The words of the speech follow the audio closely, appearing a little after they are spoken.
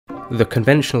The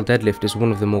conventional deadlift is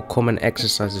one of the more common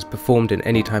exercises performed in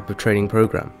any type of training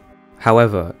program.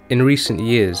 However, in recent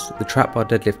years, the trap bar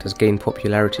deadlift has gained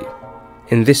popularity.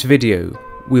 In this video,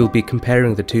 we will be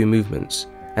comparing the two movements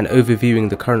and overviewing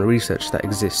the current research that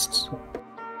exists.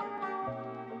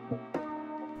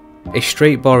 A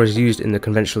straight bar is used in the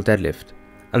conventional deadlift,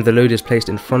 and the load is placed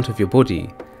in front of your body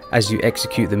as you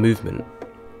execute the movement.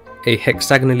 A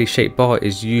hexagonally shaped bar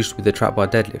is used with the trap bar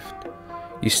deadlift.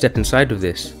 You step inside of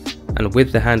this, and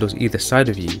with the handles either side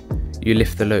of you, you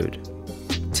lift the load.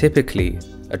 Typically,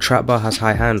 a trap bar has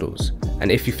high handles,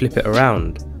 and if you flip it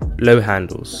around, low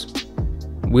handles.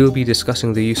 We'll be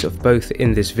discussing the use of both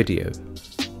in this video.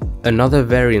 Another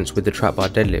variance with the trap bar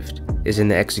deadlift is in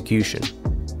the execution.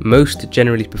 Most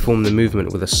generally perform the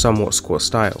movement with a somewhat squat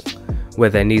style, where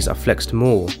their knees are flexed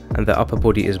more and their upper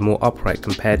body is more upright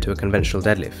compared to a conventional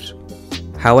deadlift.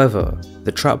 However,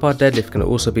 the trap bar deadlift can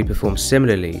also be performed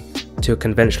similarly to a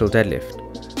conventional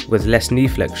deadlift, with less knee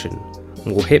flexion,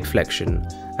 more hip flexion,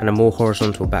 and a more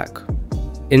horizontal back.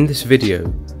 In this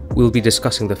video, we'll be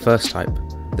discussing the first type,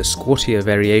 the squattier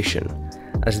variation,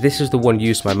 as this is the one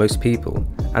used by most people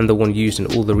and the one used in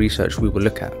all the research we will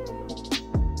look at.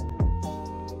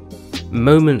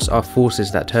 Moments are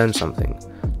forces that turn something.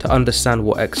 To understand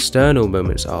what external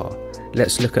moments are,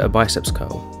 let's look at a biceps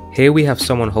curl. Here we have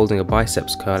someone holding a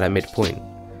biceps curl at midpoint,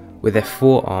 with their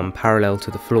forearm parallel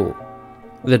to the floor.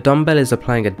 The dumbbell is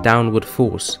applying a downward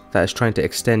force that is trying to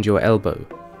extend your elbow.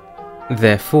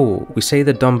 Therefore, we say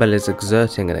the dumbbell is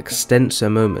exerting an extensor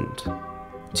moment.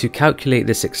 To calculate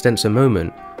this extensor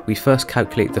moment, we first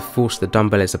calculate the force the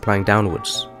dumbbell is applying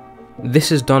downwards.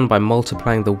 This is done by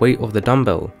multiplying the weight of the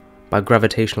dumbbell by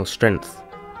gravitational strength.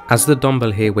 As the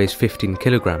dumbbell here weighs 15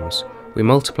 kilograms, we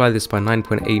multiply this by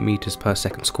 9.8 meters per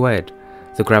second squared,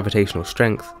 the gravitational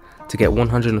strength, to get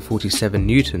 147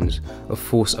 newtons of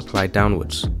force applied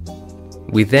downwards.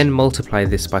 We then multiply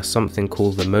this by something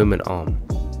called the moment arm.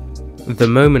 The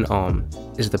moment arm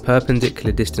is the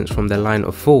perpendicular distance from the line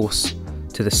of force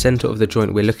to the center of the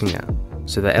joint we're looking at,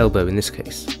 so the elbow in this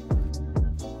case.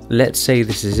 Let's say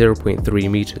this is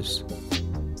 0.3 meters.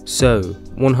 So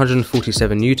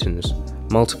 147 newtons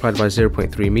multiplied by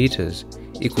 0.3 meters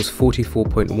equals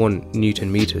 44.1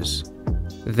 newton meters.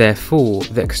 Therefore,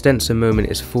 the extensor moment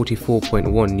is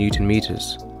 44.1 newton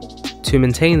meters. To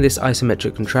maintain this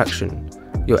isometric contraction,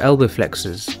 your elbow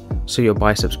flexors, so your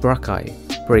biceps brachii,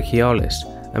 brachialis,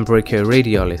 and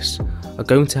brachioradialis, are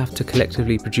going to have to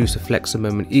collectively produce a flexor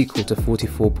moment equal to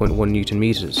 44.1 newton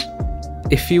meters.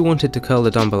 If you wanted to curl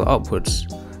the dumbbell upwards,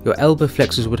 your elbow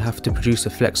flexors would have to produce a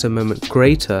flexor moment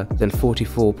greater than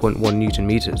 44.1 newton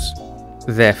meters.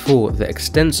 Therefore, the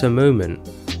extensor moment,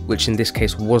 which in this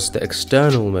case was the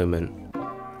external moment,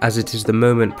 as it is the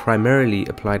moment primarily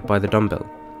applied by the dumbbell,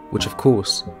 which of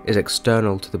course is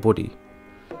external to the body,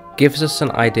 gives us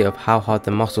an idea of how hard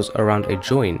the muscles around a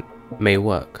joint may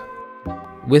work.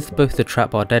 With both the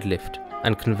trap bar deadlift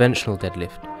and conventional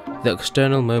deadlift, the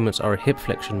external moments are a hip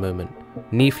flexion moment,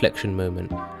 knee flexion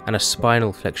moment, and a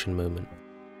spinal flexion moment.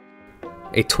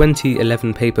 A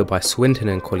 2011 paper by Swinton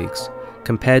and colleagues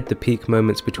compared the peak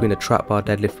moments between a trap bar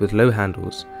deadlift with low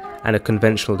handles and a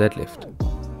conventional deadlift.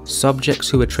 Subjects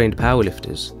who were trained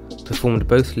powerlifters performed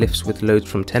both lifts with loads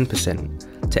from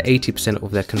 10% to 80%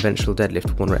 of their conventional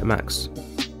deadlift 1 rep max.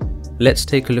 Let's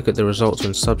take a look at the results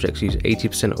when subjects use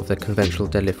 80% of their conventional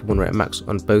deadlift 1 rep max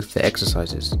on both the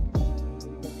exercises.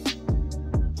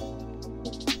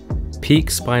 Peak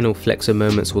spinal flexor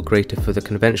moments were greater for the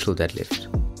conventional deadlift.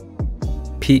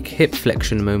 Peak hip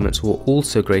flexion moments were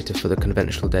also greater for the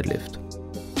conventional deadlift,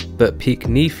 but peak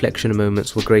knee flexion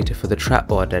moments were greater for the trap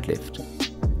bar deadlift.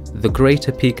 The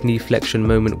greater peak knee flexion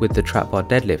moment with the trap bar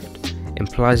deadlift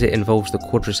implies it involves the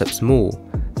quadriceps more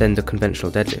than the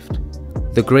conventional deadlift.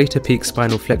 The greater peak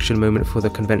spinal flexion moment for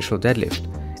the conventional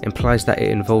deadlift implies that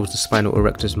it involves the spinal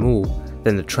erectors more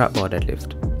than the trap bar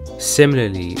deadlift.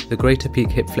 Similarly, the greater peak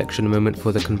hip flexion moment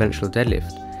for the conventional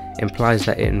deadlift implies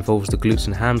that it involves the glutes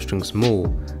and hamstrings more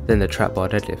than the trap bar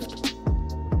deadlift.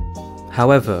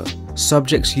 However,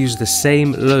 subjects used the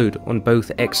same load on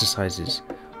both exercises,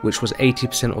 which was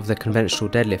 80% of their conventional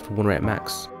deadlift 1 rep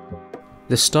max.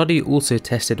 The study also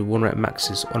tested 1 rep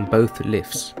maxes on both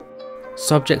lifts.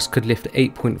 Subjects could lift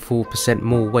 8.4%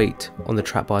 more weight on the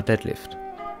trap bar deadlift.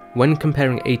 When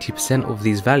comparing 80% of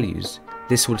these values,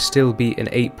 this would still be an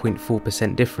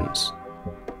 8.4% difference.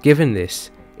 Given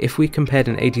this, if we compared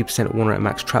an 80% 1 rep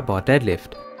max trap bar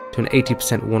deadlift to an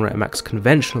 80% 1 rep max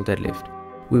conventional deadlift,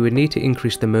 we would need to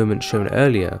increase the moment shown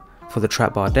earlier for the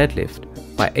trap bar deadlift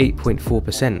by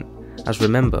 8.4%, as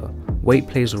remember, weight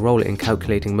plays a role in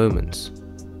calculating moments.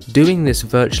 Doing this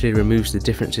virtually removes the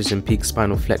differences in peak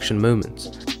spinal flexion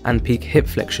moments and peak hip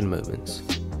flexion moments.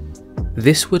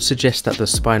 This would suggest that the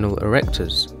spinal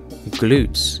erectors,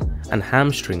 glutes, and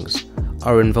hamstrings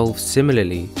are involved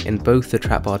similarly in both the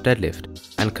trap bar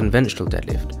deadlift and conventional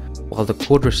deadlift, while the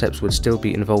quadriceps would still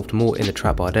be involved more in the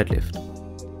trap bar deadlift.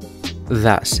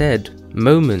 That said,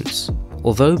 moments,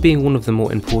 although being one of the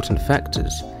more important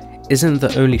factors, isn't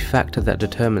the only factor that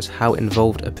determines how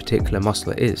involved a particular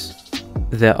muscle is.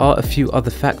 There are a few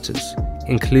other factors,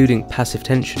 including passive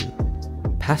tension.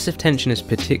 Passive tension is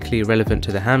particularly relevant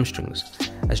to the hamstrings,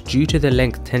 as due to the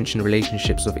length-tension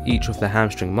relationships of each of the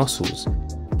hamstring muscles,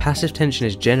 passive tension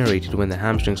is generated when the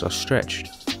hamstrings are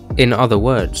stretched. In other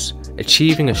words,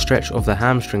 achieving a stretch of the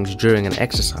hamstrings during an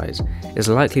exercise is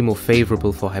likely more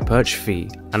favourable for hypertrophy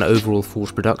and overall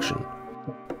force production.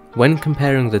 When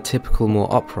comparing the typical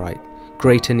more upright,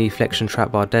 greater knee flexion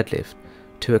trap bar deadlift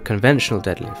to a conventional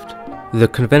deadlift, the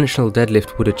conventional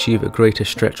deadlift would achieve a greater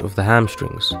stretch of the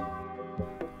hamstrings,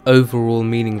 overall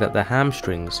meaning that the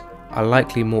hamstrings are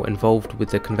likely more involved with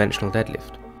the conventional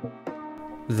deadlift.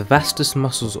 The vastus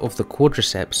muscles of the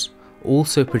quadriceps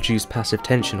also produce passive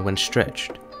tension when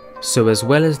stretched, so as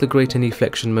well as the greater knee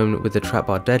flexion moment with the trap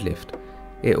bar deadlift,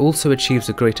 it also achieves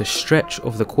a greater stretch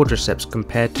of the quadriceps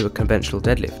compared to a conventional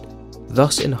deadlift,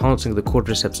 thus enhancing the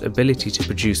quadriceps' ability to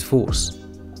produce force.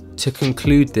 To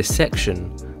conclude this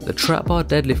section, the trap bar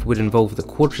deadlift would involve the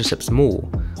quadriceps more,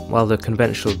 while the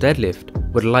conventional deadlift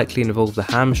would likely involve the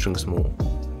hamstrings more.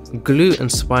 Glute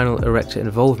and spinal erector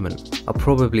involvement are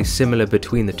probably similar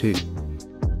between the two.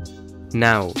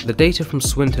 Now, the data from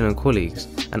Swinton and colleagues,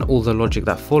 and all the logic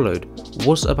that followed,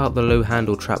 was about the low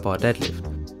handle trap bar deadlift.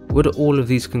 Would all of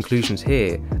these conclusions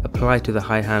here apply to the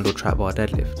high handle trap bar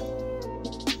deadlift?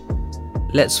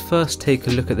 Let's first take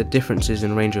a look at the differences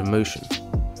in range of motion.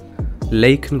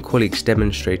 Lake and colleagues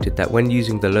demonstrated that when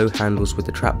using the low handles with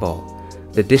the trap bar,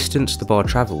 the distance the bar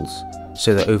travels,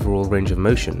 so the overall range of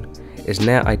motion, is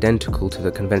near identical to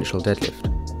the conventional deadlift.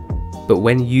 But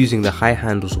when using the high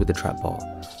handles with the trap bar,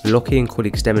 Lockie and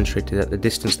colleagues demonstrated that the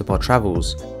distance the bar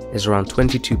travels is around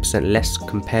 22% less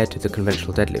compared to the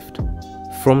conventional deadlift.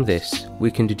 From this,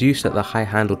 we can deduce that the high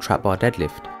handle trap bar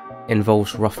deadlift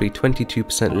involves roughly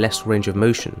 22% less range of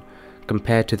motion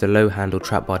compared to the low handle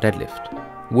trap bar deadlift.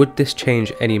 Would this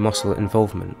change any muscle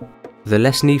involvement? The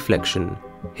less knee flexion,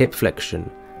 hip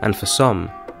flexion, and for some,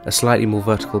 a slightly more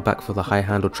vertical back for the high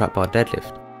handle trap bar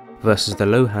deadlift versus the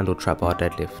low handle trap bar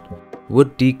deadlift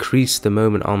would decrease the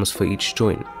moment arms for each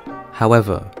joint.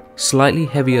 However, slightly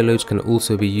heavier loads can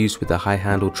also be used with the high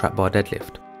handle trap bar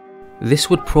deadlift. This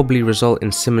would probably result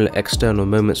in similar external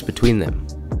moments between them.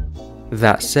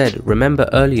 That said, remember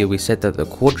earlier we said that the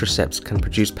quadriceps can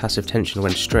produce passive tension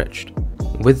when stretched.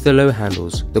 With the low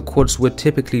handles, the quads would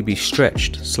typically be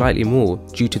stretched slightly more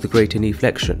due to the greater knee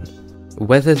flexion.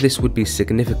 Whether this would be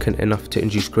significant enough to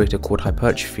induce greater quad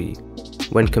hypertrophy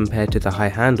when compared to the high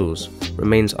handles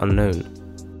remains unknown.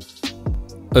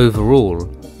 Overall,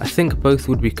 I think both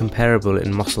would be comparable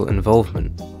in muscle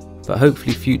involvement, but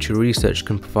hopefully future research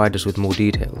can provide us with more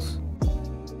details.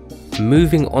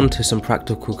 Moving on to some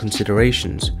practical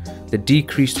considerations, the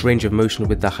decreased range of motion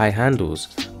with the high handles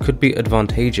could be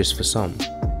advantageous for some.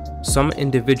 Some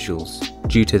individuals,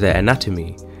 due to their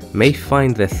anatomy, may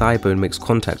find their thigh bone makes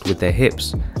contact with their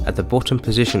hips at the bottom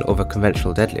position of a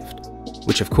conventional deadlift,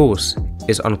 which of course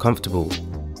is uncomfortable.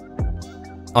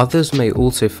 Others may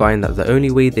also find that the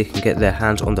only way they can get their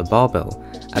hands on the barbell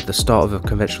at the start of a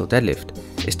conventional deadlift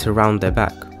is to round their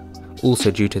back,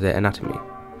 also due to their anatomy.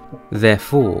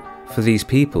 Therefore, for these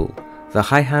people, the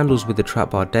high handles with the trap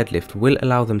bar deadlift will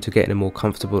allow them to get in a more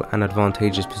comfortable and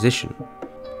advantageous position.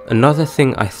 Another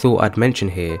thing I thought I'd mention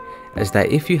here is that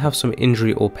if you have some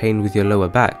injury or pain with your lower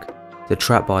back, the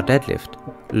trap bar deadlift,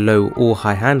 low or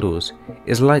high handles,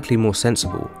 is likely more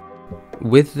sensible.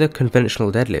 With the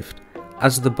conventional deadlift,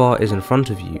 as the bar is in front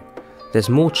of you, there's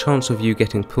more chance of you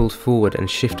getting pulled forward and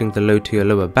shifting the load to your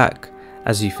lower back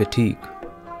as you fatigue.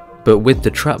 But with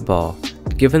the trap bar,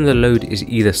 given the load is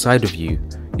either side of you,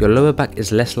 your lower back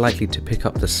is less likely to pick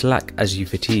up the slack as you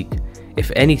fatigue.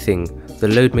 If anything, the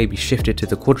load may be shifted to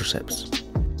the quadriceps.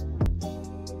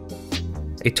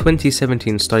 A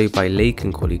 2017 study by Lake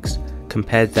and colleagues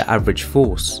compared the average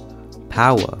force,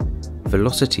 power,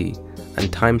 velocity,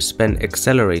 and time spent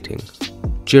accelerating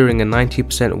during a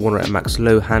 90% 1 rep max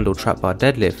low handle trap bar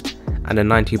deadlift and a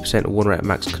 90% 1 rep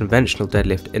max conventional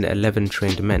deadlift in 11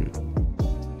 trained men.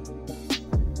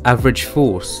 Average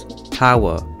force,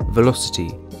 power, velocity,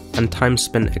 and time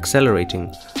spent accelerating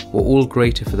were all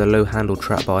greater for the low handle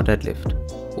trap bar deadlift.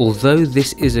 Although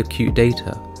this is acute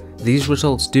data, these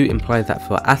results do imply that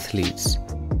for athletes,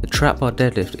 the trap bar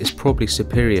deadlift is probably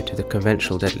superior to the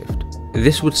conventional deadlift.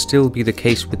 This would still be the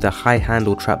case with the high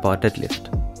handle trap bar deadlift.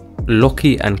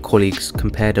 Lockie and colleagues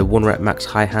compared a 1 rep max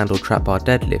high handle trap bar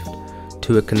deadlift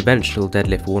to a conventional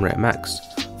deadlift 1 rep max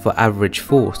for average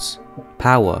force,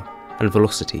 power and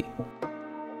velocity.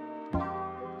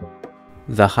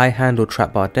 The high handle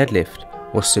trap bar deadlift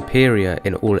was superior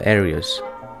in all areas.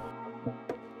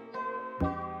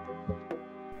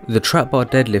 The trap bar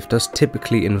deadlift does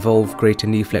typically involve greater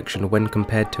knee flexion when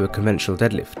compared to a conventional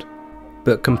deadlift,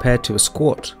 but compared to a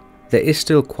squat, there is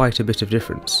still quite a bit of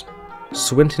difference.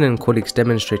 Swinton and colleagues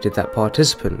demonstrated that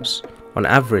participants, on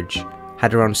average,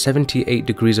 had around 78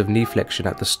 degrees of knee flexion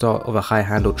at the start of a high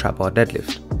handle trap bar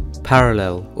deadlift.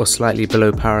 Parallel or slightly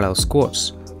below parallel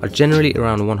squats are generally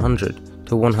around 100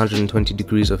 to 120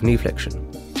 degrees of knee flexion,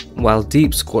 while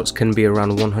deep squats can be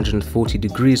around 140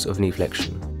 degrees of knee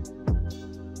flexion.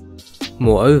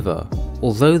 Moreover,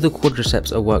 although the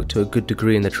quadriceps are worked to a good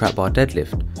degree in the trap bar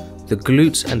deadlift, the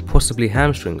glutes and possibly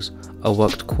hamstrings are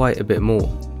worked quite a bit more.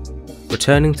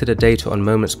 Returning to the data on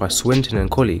moments by Swinton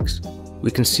and colleagues, we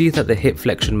can see that the hip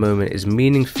flexion moment is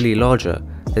meaningfully larger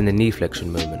than the knee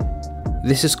flexion moment.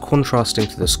 This is contrasting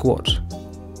to the squat.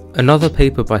 Another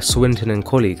paper by Swinton and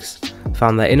colleagues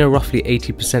found that in a roughly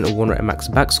 80% of 1 rep max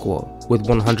back squat with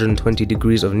 120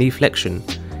 degrees of knee flexion,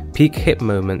 peak hip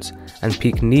moments and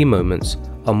peak knee moments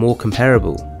are more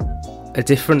comparable. A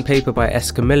different paper by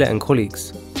Escamilla and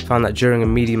colleagues found that during a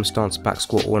medium stance back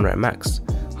squat 1 rep max,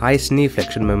 highest knee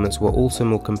flexion moments were also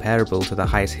more comparable to the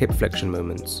highest hip flexion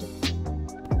moments.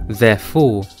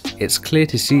 Therefore, it's clear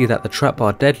to see that the trap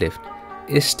bar deadlift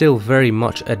is still very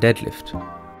much a deadlift.